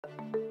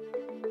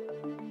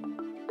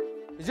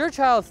Is your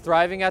child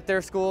thriving at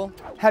their school?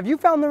 Have you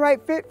found the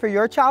right fit for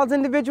your child's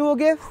individual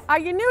gifts? Are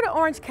you new to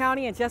Orange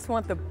County and just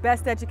want the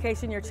best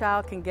education your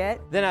child can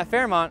get? Then at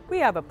Fairmont, we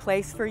have a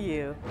place for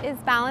you. Is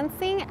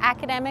balancing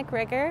academic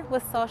rigor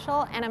with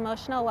social and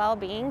emotional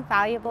well-being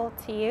valuable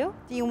to you?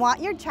 Do you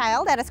want your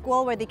child at a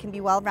school where they can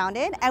be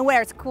well-rounded and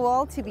where it's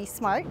cool to be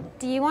smart?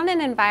 Do you want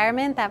an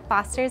environment that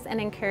fosters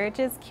and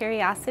encourages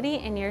curiosity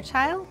in your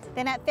child?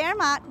 Then at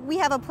Fairmont, we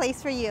have a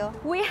place for you.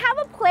 We have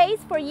a place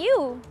for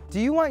you. Do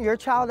you want your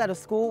child at a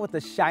school with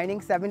a shining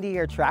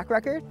 70-year track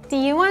record? Do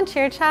you want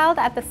your child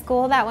at the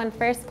school that won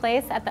first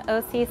place at the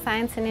OC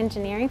Science and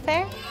Engineering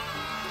Fair?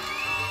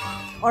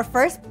 Or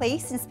first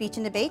place in speech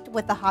and debate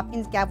with the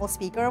Hopkins Gavel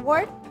Speaker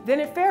Award? Then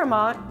at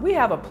Fairmont, we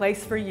have a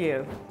place for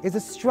you. Is a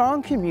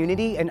strong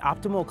community and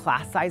optimal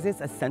class sizes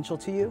essential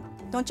to you?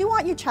 Don't you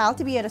want your child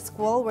to be at a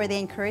school where they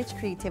encourage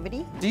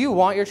creativity? do you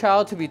want your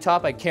child to be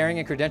taught by caring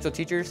and credentialed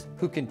teachers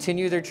who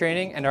continue their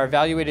training and are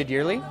evaluated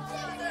yearly?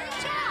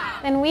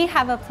 Then we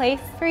have a place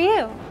for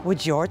you.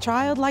 Would your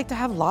child like to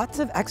have lots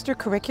of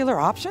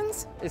extracurricular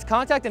options? Is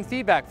contact and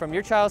feedback from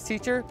your child's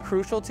teacher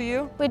crucial to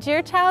you? Would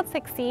your child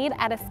succeed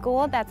at a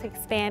school that's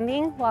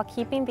expanding while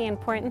keeping the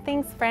important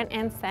things front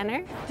and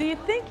center? Do you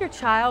think your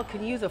child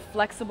can use a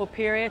flexible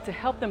period to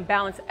help them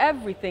balance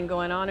everything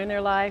going on in their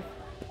life?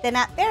 Then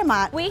at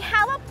Fairmont, We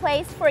have a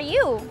place for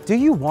you. Do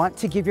you want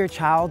to give your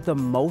child the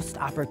most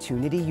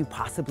opportunity you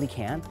possibly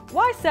can?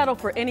 Why settle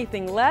for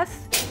anything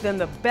less than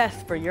the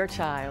best for your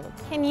child?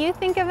 Can you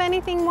think of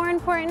anything more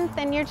important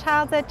than your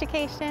child's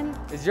education?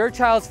 Is your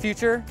child's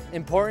future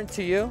important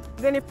to you?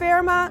 Then at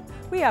Fairmont,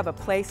 we have a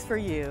place for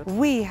you.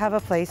 We have a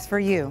place for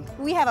you.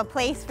 we have a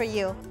place for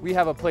you. We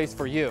have a place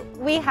for you.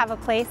 We have a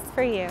place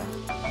for you.